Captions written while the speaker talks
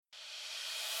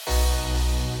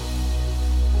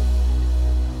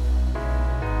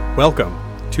Welcome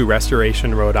to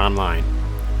Restoration Road Online.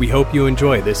 We hope you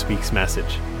enjoy this week's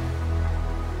message.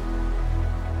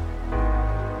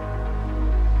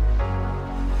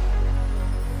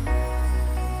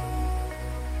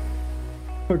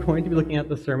 We're going to be looking at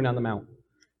the Sermon on the Mount.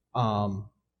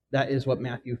 That is what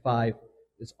Matthew 5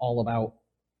 is all about.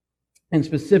 And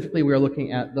specifically, we are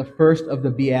looking at the first of the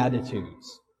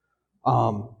Beatitudes.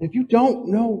 If you don't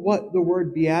know what the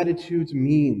word Beatitudes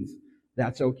means,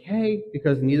 that's okay,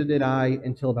 because neither did I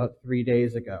until about 3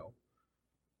 days ago.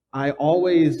 I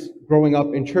always, growing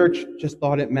up in church, just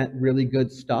thought it meant really good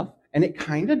stuff, and it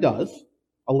kind of does,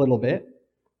 a little bit.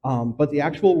 But the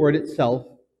actual word itself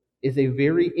is a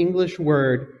very English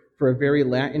word for a very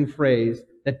Latin phrase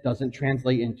that doesn't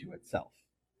translate into itself.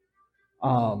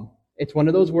 It's one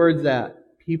of those words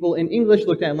that people in English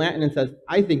looked at in Latin and says,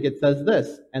 I think it says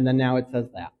this, and then now it says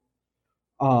that.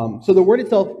 So the word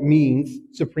itself means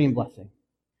supreme blessing.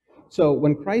 So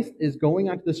when Christ is going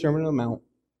on to the Sermon on the Mount,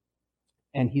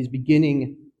 and he's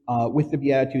beginning with the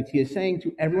Beatitudes, he is saying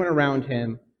to everyone around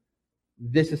him,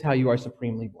 this is how you are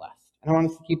supremely blessed. And I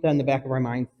want us to keep that in the back of our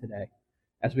minds today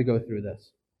as we go through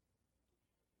this.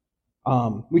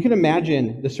 We can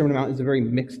imagine the Sermon on the Mount is a very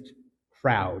mixed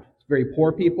crowd. It's very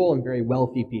poor people and very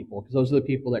wealthy people, because those are the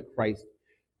people that Christ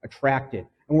attracted.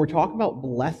 And we're talking about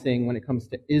blessing when it comes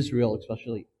to Israel,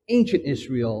 especially ancient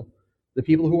Israel. The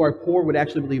people who are poor would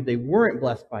actually believe they weren't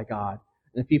blessed by God,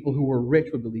 and the people who were rich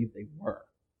would believe they were.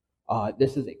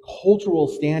 This is a cultural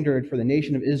standard for the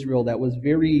nation of Israel that was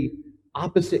very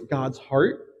opposite God's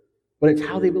heart, but it's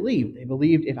how they believed. They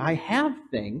believed if I have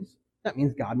things, that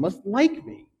means God must like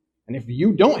me. And if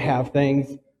you don't have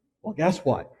things, well, guess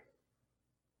what?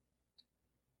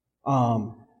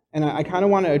 And I kind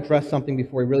of want to address something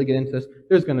before we really get into this.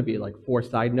 There's going to be like 4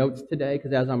 side notes today,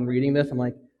 because as I'm reading this, I'm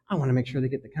like, I want to make sure they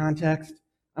get the context.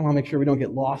 I want to make sure we don't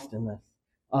get lost in this.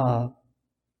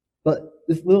 But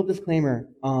this little disclaimer,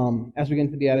 as we get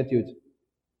into the Beatitudes,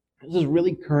 this is a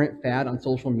really current fad on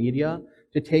social media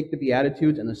to take the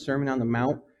Beatitudes and the Sermon on the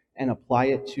Mount and apply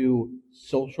it to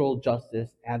social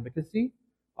justice advocacy.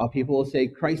 People will say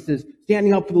Christ is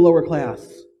standing up for the lower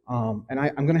class. And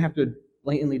I'm going to have to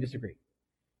blatantly disagree.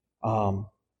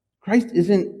 Christ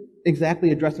isn't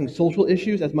exactly addressing social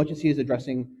issues as much as he is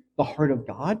addressing the heart of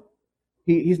God.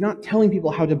 He's not telling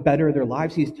people how to better their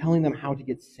lives. He's telling them how to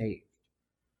get saved.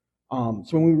 So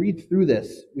when we read through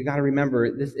this, we got to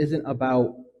remember this isn't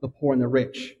about the poor and the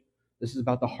rich. This is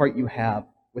about the heart you have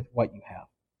with what you have.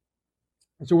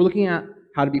 And so we're looking at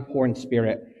how to be poor in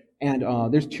spirit. And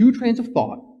there's 2 trains of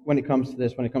thought when it comes to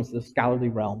this, when it comes to the scholarly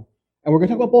realm. And we're going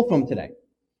to talk about both of them today.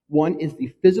 One is the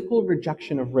physical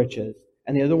rejection of riches,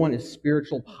 and the other one is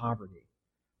spiritual poverty.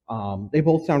 They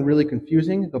both sound really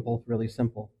confusing. They're both really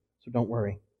simple, so don't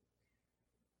worry.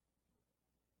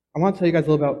 I want to tell you guys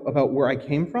a little bit about where I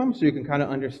came from so you can kind of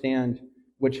understand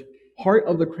which part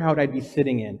of the crowd I'd be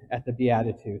sitting in at the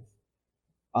Beatitudes.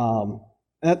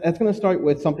 That's going to start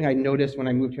with something I noticed when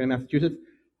I moved here to Massachusetts.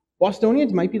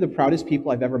 Bostonians might be the proudest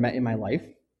people I've ever met in my life.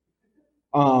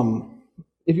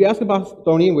 If you ask a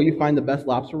Bostonian where you find the best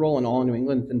lobster roll in all of New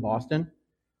England, it's in Boston.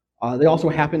 They also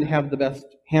happen to have the best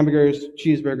hamburgers,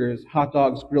 cheeseburgers, hot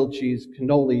dogs, grilled cheese,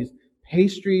 cannolis,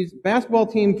 pastries, basketball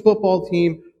team, football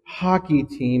team, hockey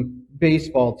team,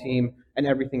 baseball team, and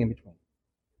everything in between.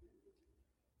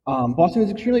 Boston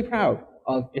is extremely proud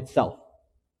of itself.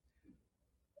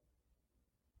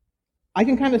 I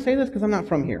can kind of say this because I'm not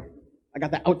from here. I got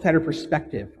the outsider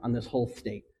perspective on this whole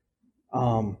state.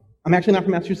 I'm actually not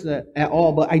from Massachusetts at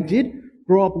all, but I did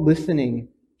grow up listening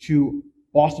to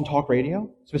Boston talk radio,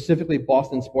 specifically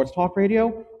Boston sports talk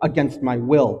radio, against my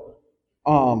will.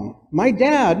 My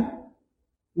dad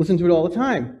listened to it all the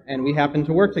time, and we happened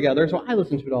to work together, so I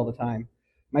listened to it all the time.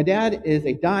 My dad is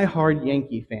a die-hard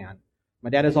Yankee fan. My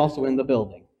dad is also in the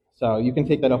building, so you can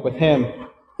take that up with him.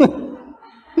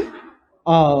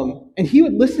 And he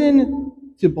would listen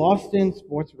to Boston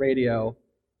sports radio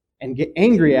and get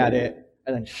angry at it,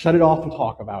 and then shut it off and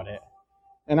talk about it.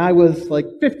 And I was like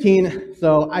 15,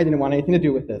 so I didn't want anything to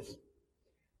do with this.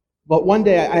 But one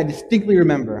day, I distinctly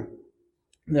remember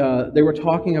they were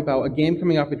talking about a game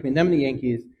coming up between them and the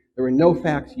Yankees. There were no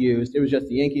facts used. It was just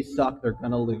the Yankees suck, they're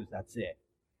going to lose, that's it.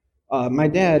 My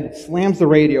dad slams the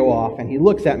radio off, and he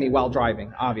looks at me while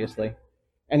driving, obviously.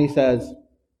 And he says,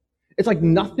 it's like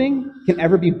nothing can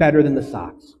ever be better than the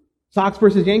Sox. Sox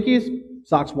versus Yankees?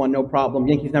 Sox won, no problem.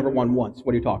 Yankees never won once.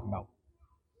 What are you talking about?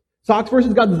 Sox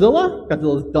versus Godzilla?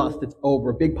 Godzilla's dust. It's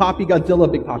over. Big Papi,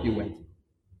 Godzilla, Big Papi wins.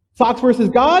 Sox versus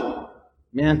God?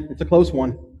 Man, it's a close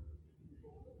one.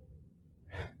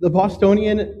 The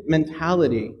Bostonian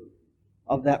mentality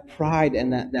of that pride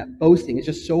and that boasting is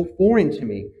just so foreign to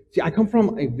me. See, I come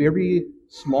from a very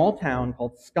small town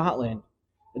called Scotland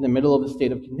in the middle of the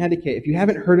state of Connecticut. If you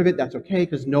haven't heard of it, that's okay,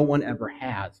 because no one ever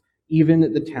has, even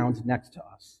the towns next to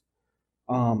us.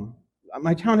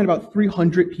 My town had about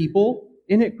 300 people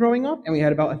in it growing up, and we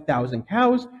had about 1,000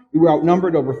 cows. We were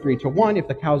outnumbered over 3-1. If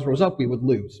the cows rose up, we would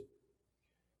lose.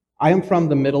 I am from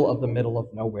the middle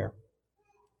of nowhere.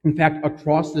 In fact,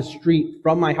 across the street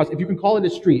from my house, if you can call it a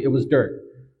street, it was dirt.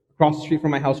 Across the street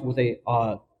from my house was a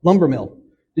lumber mill.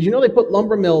 Did you know they put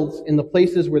lumber mills in the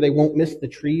places where they won't miss the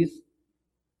trees?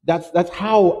 That's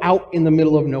how out in the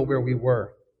middle of nowhere we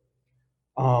were.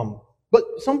 But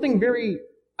something very,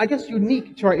 I guess,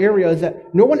 unique to our area is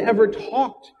that no one ever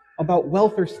talked about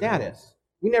wealth or status.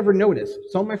 We never noticed.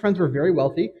 Some of my friends were very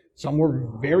wealthy. Some were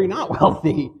very not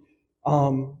wealthy.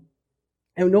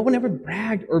 And no one ever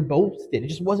bragged or boasted. It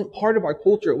just wasn't part of our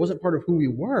culture. It wasn't part of who we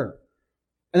were.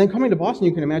 And then coming to Boston,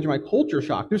 you can imagine my culture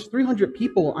shock. There's 300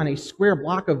 people on a square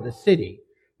block of the city.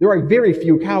 There are very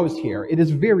few cows here. It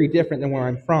is very different than where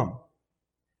I'm from.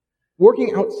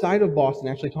 Working outside of Boston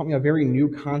actually taught me a very new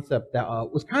concept that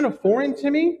was kind of foreign to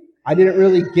me. I didn't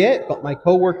really get, but my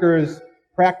coworkers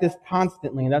practiced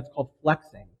constantly, and that's called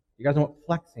flexing. You guys know what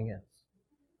flexing is?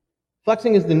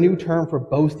 Flexing is the new term for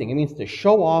boasting. It means to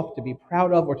show off, to be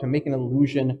proud of, or to make an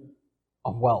illusion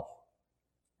of wealth.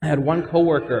 I had one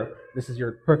coworker, this is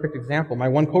your perfect example. My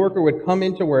one coworker would come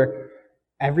into work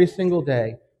every single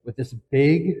day with this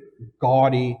big,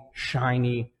 gaudy,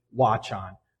 shiny watch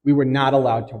on. We were not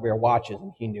allowed to wear watches,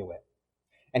 and he knew it.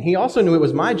 And he also knew it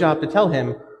was my job to tell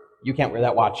him, you can't wear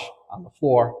that watch on the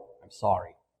floor. I'm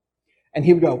sorry. And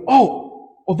he would go,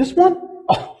 oh, this one?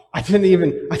 Oh, I didn't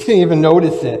even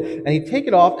notice it. And he'd take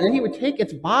it off, and then he would take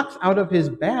its box out of his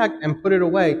bag and put it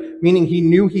away, meaning he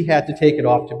knew he had to take it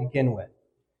off to begin with.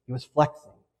 He was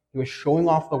flexing. He was showing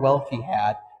off the wealth he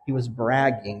had. He was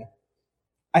bragging.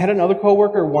 I had another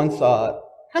coworker once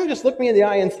kind of just look me in the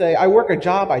eye and say, I work a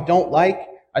job I don't like.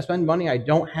 I spend money I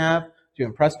don't have to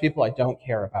impress people I don't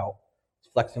care about.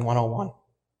 It's flexing 101.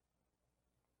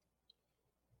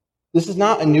 This is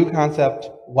not a new concept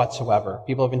whatsoever.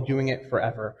 People have been doing it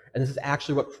forever. And this is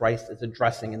actually what Christ is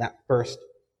addressing in that first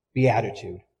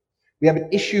beatitude. We have an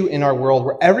issue in our world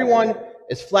where everyone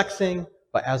is flexing,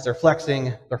 but as they're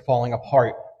flexing, they're falling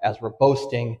apart. As we're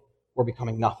boasting, we're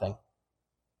becoming nothing.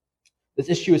 This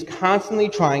issue is constantly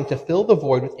trying to fill the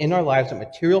void within our lives of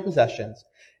material possessions.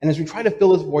 And as we try to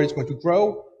fill this void, it's going to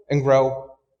grow and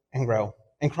grow and grow.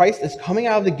 And Christ is coming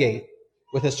out of the gate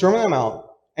with his Sermon on the Mount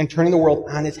and turning the world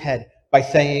on its head by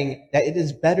saying that it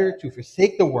is better to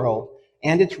forsake the world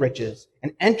and its riches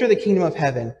and enter the kingdom of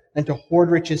heaven than to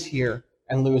hoard riches here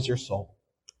and lose your soul.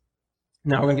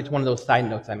 Now we're going to get to one of those side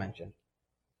notes I mentioned.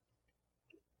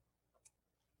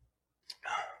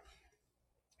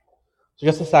 So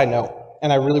just a side note,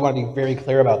 and I really want to be very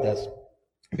clear about this.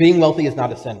 Being wealthy is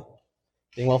not a sin.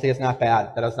 Being wealthy is not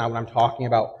bad. That is not what I'm talking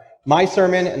about. My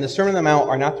sermon and the Sermon on the Mount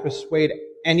are not to persuade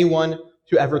anyone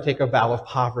to ever take a vow of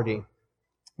poverty.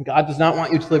 God does not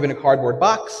want you to live in a cardboard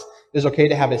box. It is okay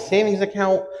to have a savings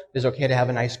account. It is okay to have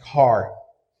a nice car.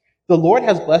 The Lord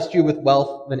has blessed you with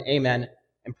wealth, then amen,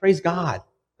 and praise God.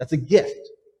 That's a gift.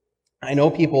 I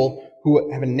know people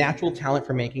who have a natural talent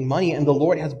for making money, and the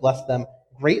Lord has blessed them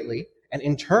greatly. And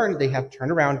in turn, they have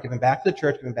turned around, given back to the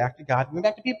church, given back to God, given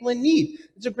back to people in need.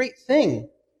 It's a great thing.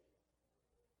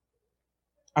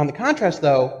 On the contrast,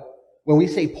 though, when we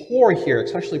say poor here,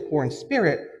 especially poor in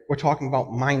spirit, we're talking about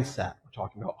mindset. We're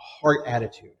talking about heart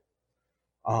attitude.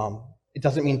 It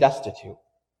doesn't mean destitute.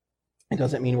 It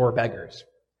doesn't mean we're beggars.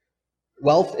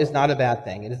 Wealth is not a bad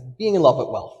thing. It is being in love with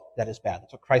wealth that is bad.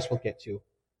 That's what Christ will get to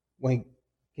when we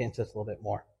get into this a little bit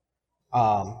more.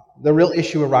 The real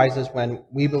issue arises when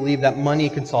we believe that money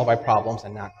can solve our problems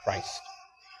and not Christ.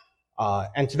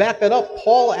 And to back that up,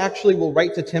 Paul actually will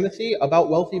write to Timothy about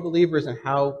wealthy believers and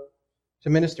how to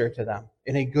minister to them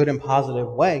in a good and positive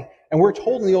way. And we're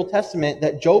told in the Old Testament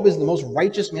that Job is the most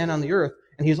righteous man on the earth,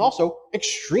 and he's also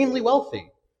extremely wealthy.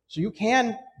 So you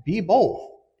can be both.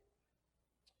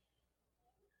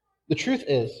 The truth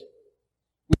is,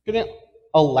 we shouldn't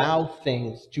allow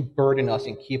things to burden us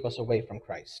and keep us away from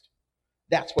Christ.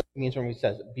 That's what it means when he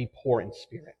says, be poor in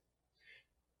spirit.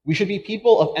 We should be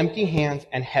people of empty hands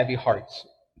and heavy hearts.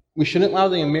 We shouldn't allow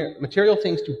the material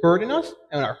things to burden us,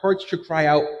 and our hearts should cry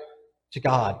out to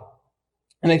God.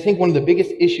 And I think one of the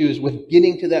biggest issues with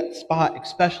getting to that spot,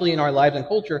 especially in our lives and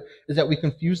culture, is that we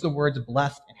confuse the words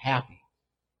blessed and happy.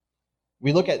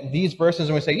 We look at these verses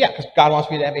and we say, yeah, because God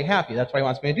wants me to be happy. That's why he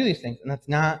wants me to do these things. And that's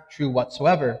not true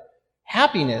whatsoever.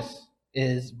 Happiness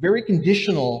is very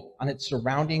conditional on its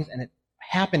surroundings and its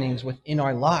happenings within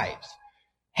our lives.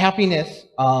 Happiness,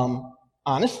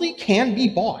 honestly, can be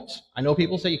bought. I know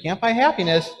people say you can't buy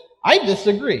happiness. I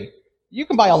disagree. You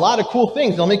can buy a lot of cool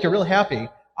things that'll make you real happy.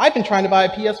 I've been trying to buy a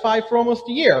PS5 for almost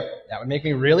a year. That would make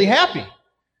me really happy.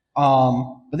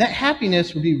 But that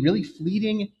happiness would be really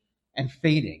fleeting and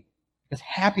fading, because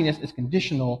happiness is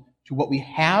conditional to what we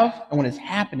have and what is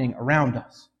happening around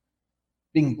us.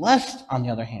 Being blessed, on the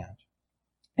other hand,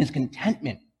 is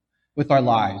contentment with our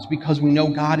lives because we know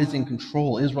God is in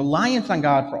control. It is reliance on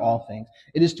God for all things.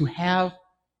 It is to have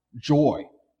joy.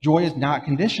 Joy is not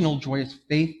conditional. Joy is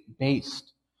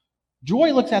faith-based.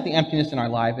 Joy looks at the emptiness in our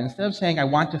life, and instead of saying, I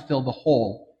want to fill the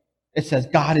hole, it says,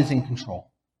 God is in control.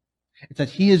 It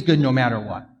says, He is good no matter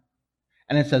what.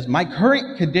 And it says, my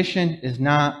current condition is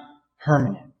not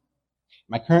permanent.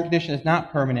 My current condition is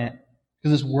not permanent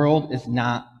because this world is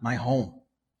not my home.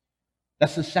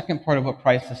 That's the second part of what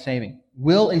Christ is saying.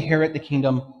 Will inherit the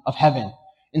kingdom of heaven.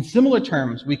 In similar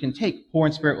terms, we can take poor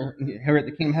in spirit will inherit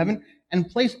the kingdom of heaven and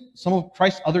place some of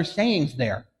Christ's other sayings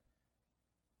there.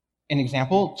 An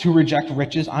example, to reject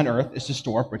riches on earth is to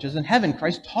store up riches in heaven.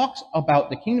 Christ talks about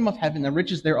the kingdom of heaven, the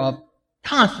riches thereof,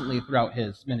 constantly throughout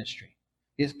his ministry.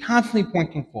 He is constantly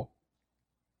pointing forward.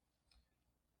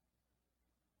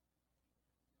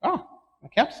 Oh, my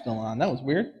cap's still on. That was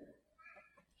weird.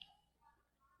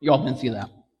 You all didn't see that.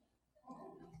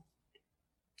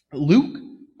 Luke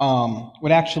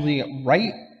would actually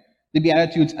write the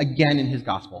Beatitudes again in his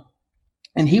gospel.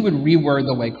 And he would reword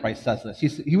the way Christ says this.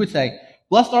 He would say,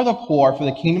 blessed are the poor, for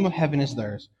the kingdom of heaven is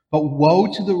theirs. But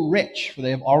woe to the rich, for they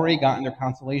have already gotten their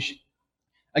consolation.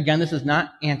 Again, this is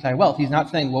not anti-wealth. He's not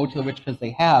saying woe to the rich because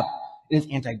they have. It is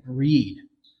anti-greed.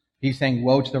 He's saying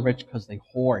woe to the rich because they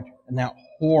hoard. And that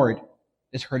hoard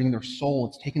is hurting their soul.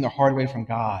 It's taking their heart away from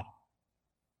God.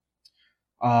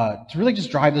 To really just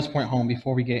drive this point home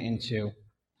before we get into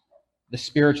the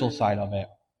spiritual side of it,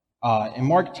 in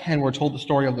Mark 10, we're told the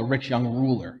story of the rich young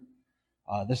ruler.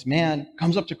 This man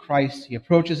comes up to Christ, he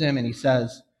approaches him, and he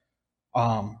says,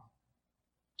 what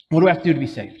do I have to do to be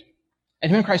saved?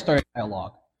 And him and Christ start a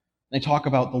dialogue. They talk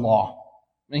about the law.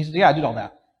 And he says, yeah, I did all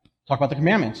that. Talk about the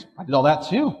commandments. I did all that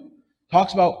too.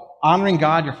 Talks about honoring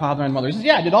God, your father and mother. He says,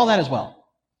 yeah, I did all that as well.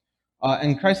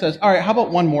 And Christ says, all right, how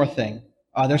about one more thing?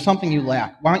 There's something you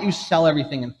lack. Why don't you sell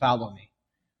everything and follow me?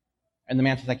 And the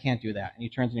man says, I can't do that. And he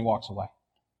turns and he walks away.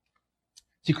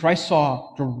 See, Christ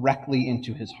saw directly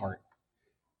into his heart.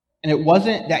 And it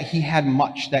wasn't that he had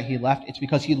much that he left. It's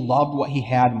because he loved what he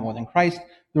had more than Christ.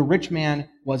 The rich man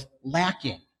was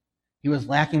lacking. He was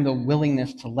lacking the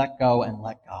willingness to let go and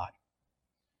let God.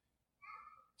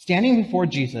 Standing before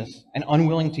Jesus and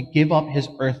unwilling to give up his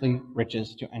earthly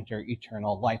riches to enter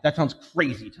eternal life. That sounds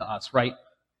crazy to us, right?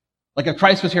 Like if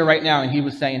Christ was here right now and he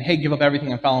was saying, hey, give up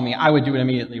everything and follow me, I would do it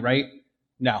immediately, right?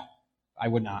 No, I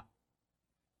would not.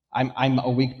 I'm a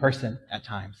weak person at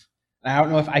times. And I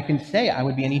don't know if I can say I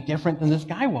would be any different than this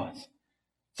guy was.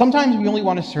 Sometimes we only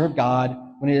want to serve God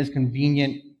when it is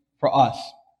convenient for us.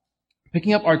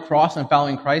 Picking up our cross and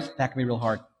following Christ, that can be real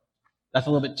hard. That's a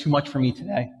little bit too much for me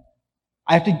today.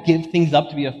 I have to give things up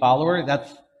to be a follower. I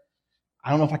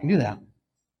don't know if I can do that.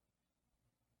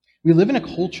 We live in a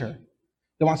culture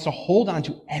that wants to hold on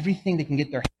to everything they can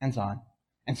get their hands on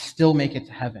and still make it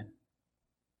to heaven.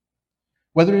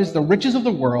 Whether it is the riches of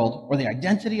the world or the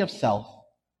identity of self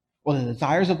or the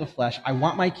desires of the flesh, I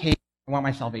want my cake, I want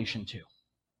my salvation too.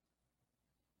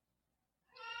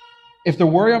 If the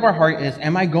worry of our heart is,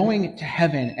 am I going to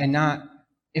heaven and not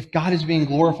if God is being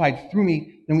glorified through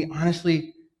me, then we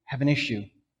honestly have an issue.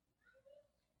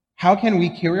 How can we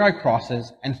carry our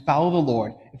crosses and follow the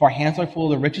Lord if our hands are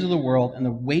full of the riches of the world and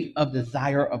the weight of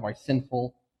desire of our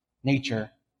sinful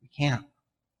nature? We can't.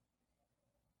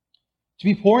 To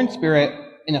be poor in spirit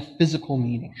in a physical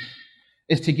meaning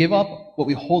is to give up what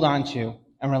we hold on to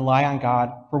and rely on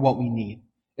God for what we need.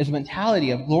 It's a mentality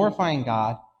of glorifying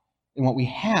God in what we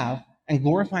have and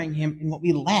glorifying Him in what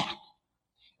we lack.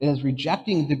 It is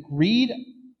rejecting the greed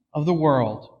of the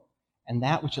world and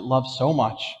that which it loves so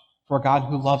much for a God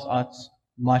who loves us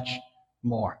much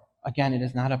more. Again, it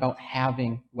is not about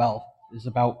having wealth. It is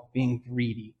about being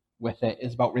greedy with it. It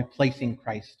is about replacing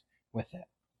Christ with it.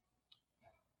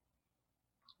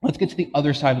 Let's get to the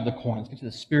other side of the coin. Let's get to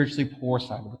the spiritually poor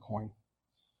side of the coin.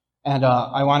 And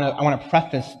I want to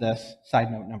preface this,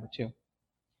 side note number 2,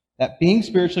 that being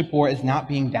spiritually poor is not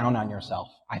being down on yourself.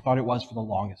 I thought it was for the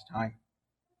longest time.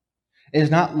 It is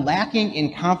not lacking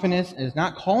in confidence. It is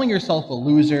not calling yourself a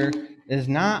loser. It is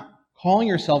not calling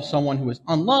yourself someone who is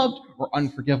unloved or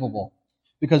unforgivable.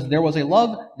 Because there was a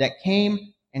love that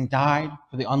came and died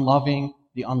for the unloving,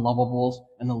 the unlovables,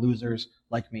 and the losers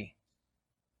like me.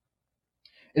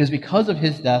 It is because of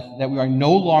his death that we are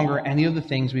no longer any of the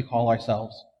things we call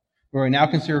ourselves. We are now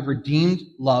considered redeemed,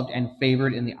 loved, and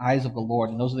favored in the eyes of the Lord,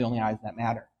 and those are the only eyes that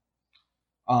matter.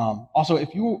 Also,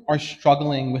 if you are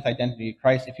struggling with identity in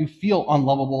Christ, if you feel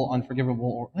unlovable,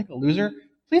 unforgivable, or like a loser,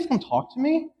 please come talk to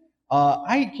me.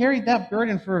 I carried that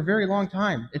burden for a very long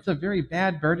time. It's a very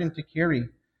bad burden to carry,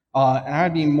 and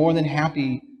I'd be more than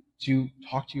happy to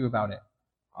talk to you about it,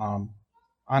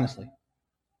 honestly.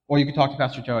 Or you can talk to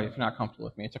Pastor Joey if you're not comfortable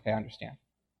with me. It's okay, I understand.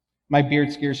 My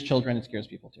beard scares children, it scares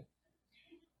people too.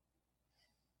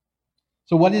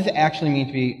 So what does it actually mean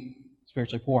to be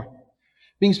spiritually poor?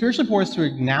 Being spiritually poor is to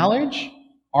acknowledge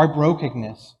our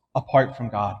brokenness apart from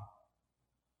God.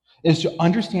 It is to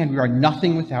understand we are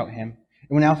nothing without him,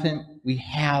 and without him we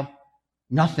have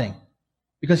nothing,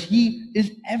 because he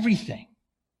is everything.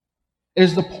 It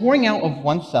is the pouring out of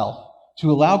oneself to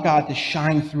allow God to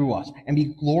shine through us and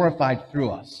be glorified through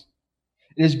us.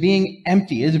 It is being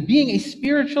empty. It is being a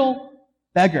spiritual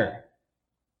beggar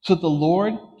so that the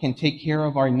Lord can take care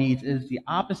of our needs. It is the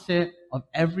opposite of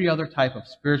every other type of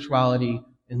spirituality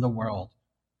in the world,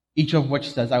 each of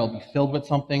which says, I will be filled with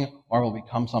something or I will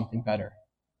become something better.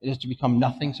 It is to become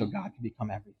nothing so God can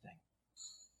become everything.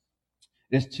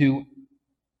 It is to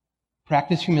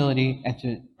practice humility and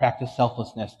to practice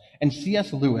selflessness. And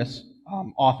C.S. Lewis,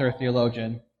 author,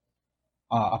 theologian,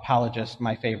 apologist,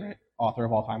 my favorite author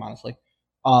of all time, honestly,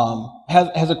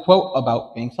 has a quote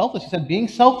about being selfless. He said, being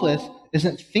selfless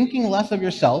isn't thinking less of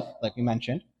yourself, like we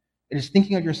mentioned. It is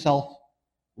thinking of yourself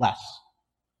less.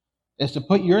 It is to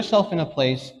put yourself in a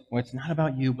place where it's not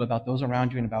about you, but about those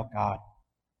around you and about God.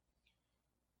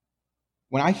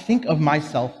 When I think of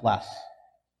myself less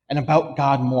and about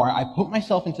God more, I put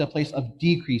myself into a place of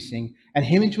decreasing and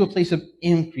him into a place of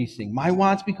increasing. My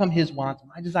wants become his wants.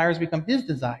 My desires become his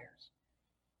desires.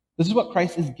 This is what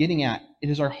Christ is getting at. It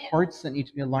is our hearts that need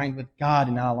to be aligned with God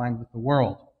and not aligned with the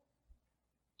world.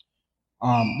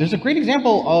 There's a great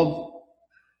example of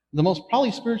the most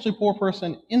probably spiritually poor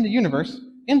person in the universe,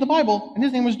 in the Bible, and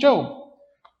his name was Job.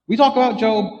 We talk about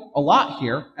Job a lot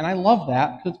here, and I love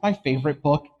that because it's my favorite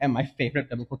book and my favorite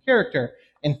biblical character.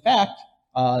 In fact,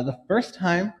 the first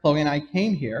time Chloe and I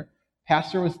came here,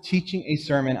 Pastor was teaching a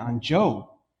sermon on Job,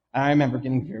 and I remember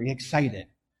getting very excited.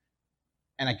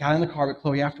 And I got in the car with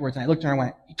Chloe afterwards, and I looked at her and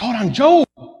went, he taught on Job!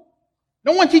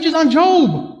 No one teaches on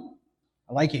Job!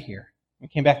 I like it here. We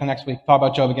came back the next week, thought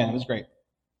about Job again. It was great.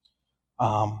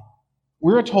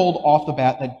 We were told off the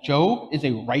bat that Job is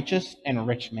a righteous and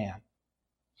rich man.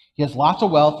 He has lots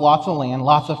of wealth, lots of land,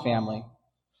 lots of family.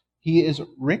 He is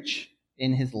rich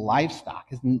in his livestock.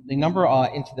 They number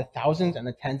into the thousands and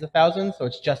the tens of thousands, so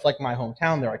it's just like my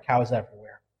hometown. There are cows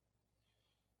everywhere.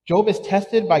 Job is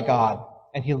tested by God,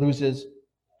 and he loses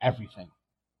everything.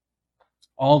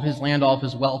 All of his land, all of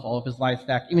his wealth, all of his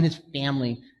livestock, even his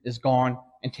family is gone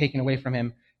and taken away from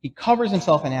him. He covers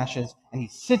himself in ashes, and he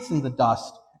sits in the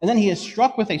dust. And then he is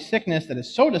struck with a sickness that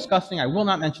is so disgusting, I will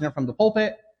not mention it from the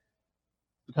pulpit,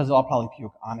 because I'll probably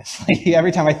puke, honestly.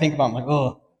 Every time I think about it, I'm like,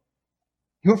 ugh.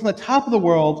 He went from the top of the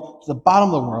world to the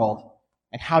bottom of the world,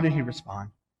 and how did he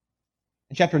respond?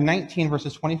 In chapter 19,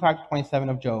 verses 25 to 27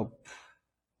 of Job,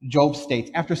 Job states,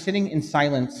 after sitting in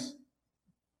silence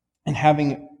and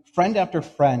having friend after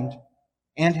friend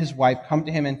and his wife come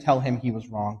to him and tell him he was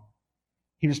wrong,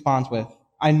 he responds with,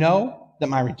 I know that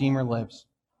my Redeemer lives,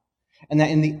 and that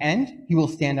in the end he will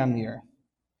stand on the earth.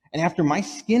 And after my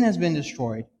skin has been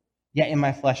destroyed, yet in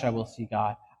my flesh I will see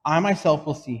God. I myself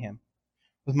will see him.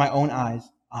 With my own eyes,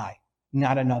 I,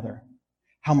 not another.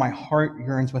 How my heart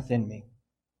yearns within me.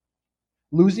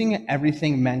 Losing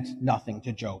everything meant nothing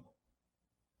to Job,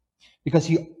 because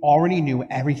he already knew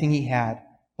everything he had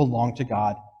belonged to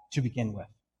God to begin with.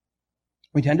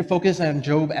 We tend to focus on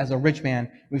Job as a rich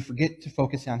man. We forget to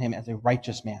focus on him as a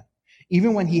righteous man.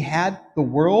 Even when he had the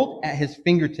world at his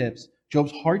fingertips,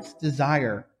 Job's heart's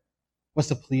desire was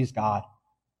to please God.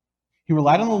 He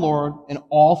relied on the Lord in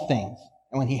all things,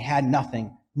 and when he had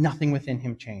nothing, nothing within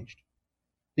him changed.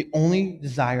 The only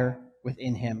desire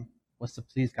within him was to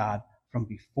please God from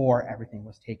before everything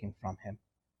was taken from him.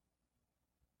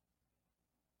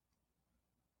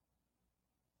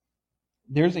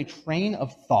 There's a train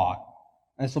of thought,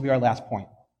 and this will be our last point,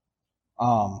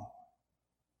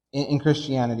 in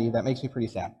Christianity that makes me pretty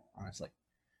sad, honestly.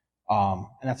 And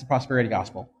that's the prosperity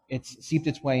gospel. It's seeped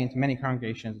its way into many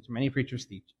congregations, into many preachers'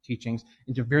 teachings,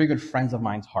 into very good friends of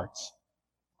mine's hearts.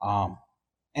 And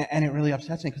it really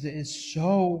upsets me because it is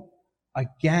so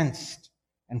against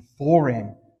and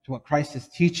foreign to what Christ is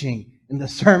teaching in the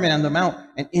Sermon on the Mount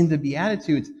and in the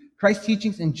Beatitudes. Christ's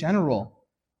teachings in general.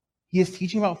 He is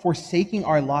teaching about forsaking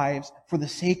our lives for the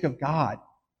sake of God.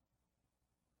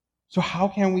 So how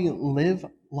can we live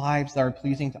lives that are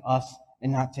pleasing to us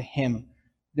and not to him?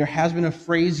 There has been a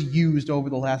phrase used over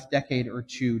the last decade or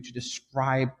two to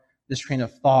describe this train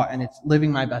of thought, and it's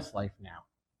living my best life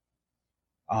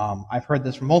now. I've heard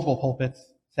this from multiple pulpits,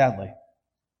 sadly.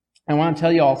 I want to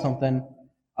tell you all something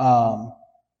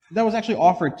that was actually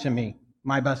offered to me.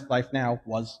 My best life now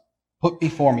was put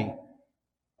before me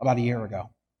about a year ago.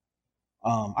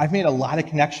 I've made a lot of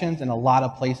connections in a lot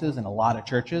of places and a lot of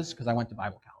churches because I went to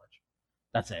Bible college.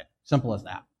 That's it. Simple as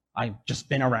that. I've just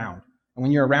been around. And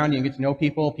when you're around, you get to know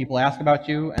people, people ask about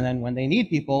you, and then when they need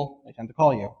people, they tend to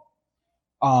call you.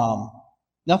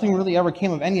 Nothing really ever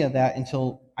came of any of that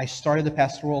until I started the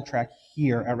pastoral track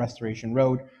here at Restoration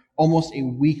Road. Almost a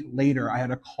week later, I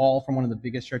had a call from one of the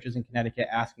biggest churches in Connecticut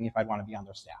asking if I'd want to be on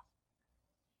their staff.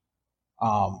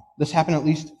 This happened at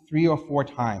least 3 or 4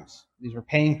 times. These were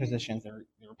paying positions. They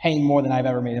were paying more than I've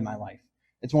ever made in my life.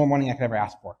 It's more money I could ever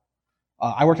ask for.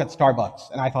 I worked at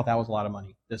Starbucks, and I thought that was a lot of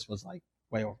money. This was like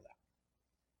way over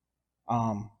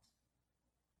that.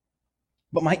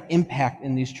 But my impact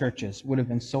in these churches would have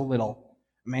been so little.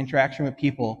 My interaction with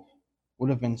people would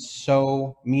have been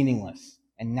so meaningless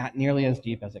and not nearly as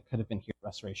deep as it could have been here at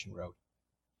Restoration Road.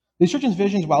 These churches'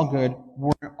 visions, while good,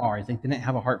 weren't ours. They didn't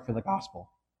have a heart for the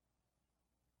gospel.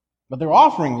 But they're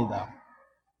offering me, though.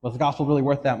 Was the gospel really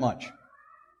worth that much?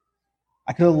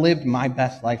 I could have lived my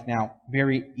best life now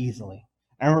very easily.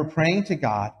 I remember praying to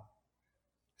God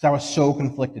because I was so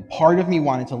conflicted. Part of me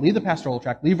wanted to leave the pastoral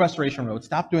track, leave Restoration Road,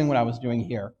 stop doing what I was doing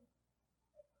here,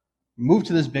 move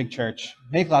to this big church,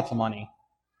 make lots of money,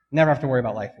 never have to worry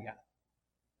about life again.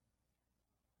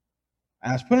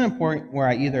 And I was put in a point where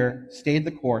I either stayed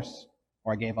the course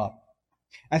or I gave up.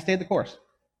 I stayed the course.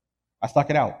 I stuck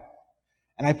it out.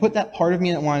 And I put that part of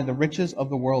me that wanted the riches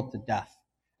of the world to death.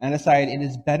 And I decided it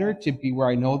is better to be where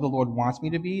I know the Lord wants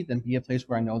me to be than be a place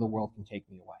where I know the world can take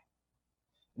me away.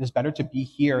 It is better to be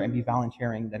here and be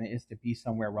volunteering than it is to be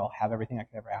somewhere where I'll have everything I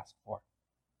could ever ask for.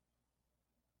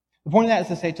 The point of that is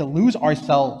to say to lose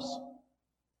ourselves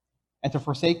and to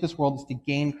forsake this world is to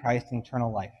gain Christ and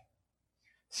eternal life.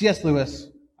 C.S. Lewis,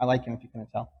 I like him if you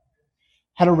couldn't tell,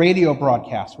 had a radio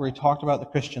broadcast where he talked about the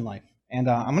Christian life. And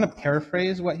I'm going to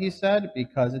paraphrase what he said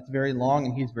because it's very long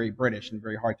and he's very British and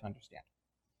very hard to understand.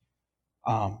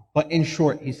 But in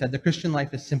short, he said, the Christian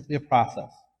life is simply a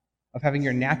process of having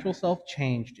your natural self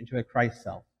changed into a Christ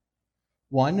self.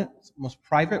 One's most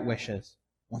private wishes,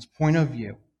 one's point of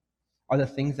view, are the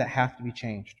things that have to be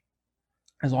changed.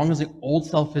 As long as the old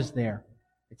self is there,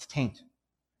 its taint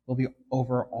will be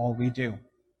over all we do.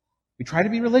 We try to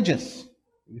be religious,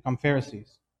 we become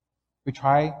Pharisees. We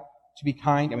try to be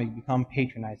kind, and we become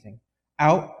patronizing.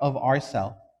 Out of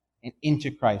ourself and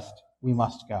into Christ we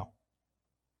must go.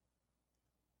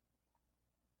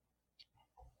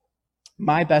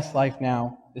 My best life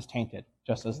now is tainted,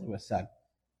 just as Lewis said.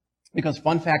 Because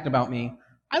fun fact about me,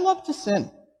 I love to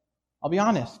sin. I'll be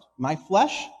honest. My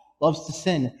flesh loves to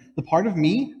sin. The part of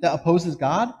me that opposes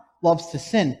God loves to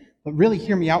sin. But really,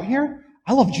 hear me out here.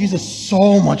 I love Jesus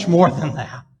so much more than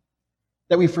that.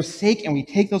 That we forsake and we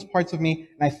take those parts of me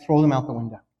and I throw them out the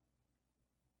window.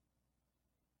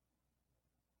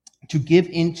 To give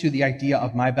into the idea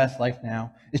of my best life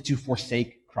now is to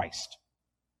forsake Christ.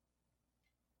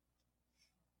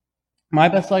 My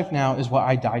best life now is what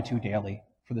I die to daily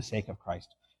for the sake of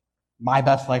Christ. My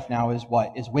best life now is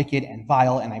what is wicked and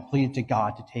vile, and I pleaded to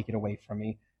God to take it away from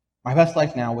me. My best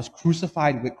life now was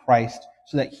crucified with Christ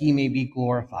so that he may be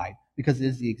glorified, because it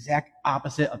is the exact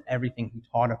opposite of everything he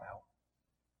taught about.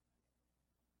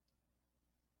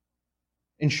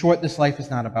 In short, this life is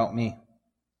not about me.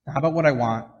 It's not about what I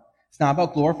want. It's not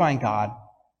about glorifying God.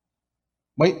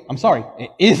 Wait, I'm sorry.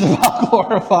 It is about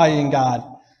glorifying God.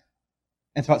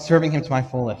 It's about serving him to my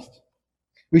fullest.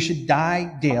 We should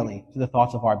die daily to the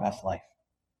thoughts of our best life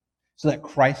so that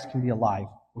Christ can be alive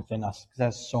within us, because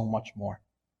that's so much more.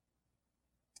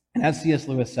 And as C.S.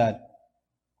 Lewis said,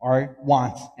 our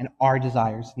wants and our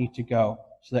desires need to go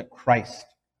so that Christ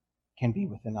can be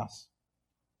within us.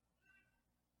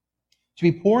 To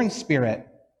be poor in spirit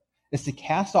is to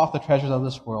cast off the treasures of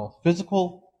this world,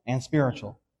 physical and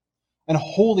spiritual, and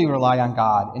wholly rely on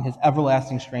God in his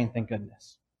everlasting strength and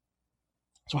goodness.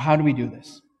 So how do we do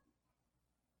this?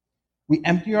 We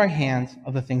empty our hands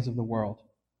of the things of the world.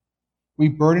 We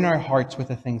burden our hearts with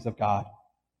the things of God.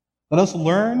 Let us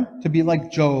learn to be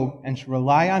like Job and to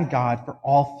rely on God for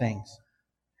all things,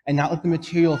 and not let the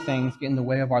material things get in the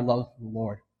way of our love for the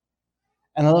Lord.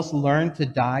 And let us learn to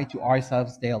die to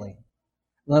ourselves daily.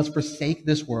 Let us forsake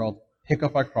this world, pick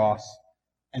up our cross,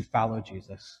 and follow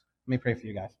Jesus. Let me pray for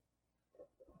you guys.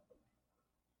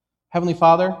 Heavenly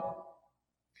Father,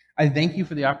 I thank you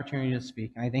for the opportunity to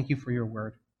speak, and I thank you for your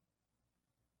word.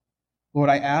 Lord,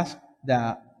 I ask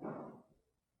that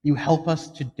you help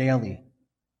us to daily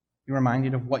be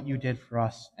reminded of what you did for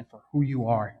us and for who you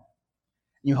are.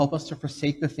 You help us to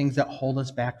forsake the things that hold us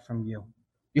back from you.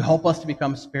 You help us to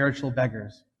become spiritual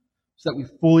beggars so that we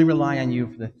fully rely on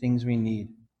you for the things we need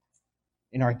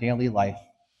in our daily life.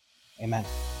 Amen.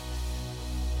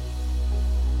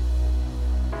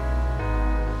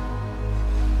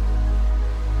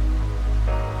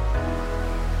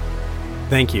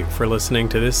 Thank you for listening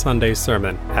to this Sunday's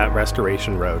sermon at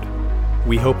Restoration Road.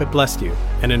 We hope it blessed you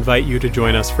and invite you to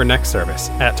join us for next service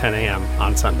at 10 a.m.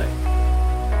 on Sunday.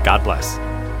 God bless.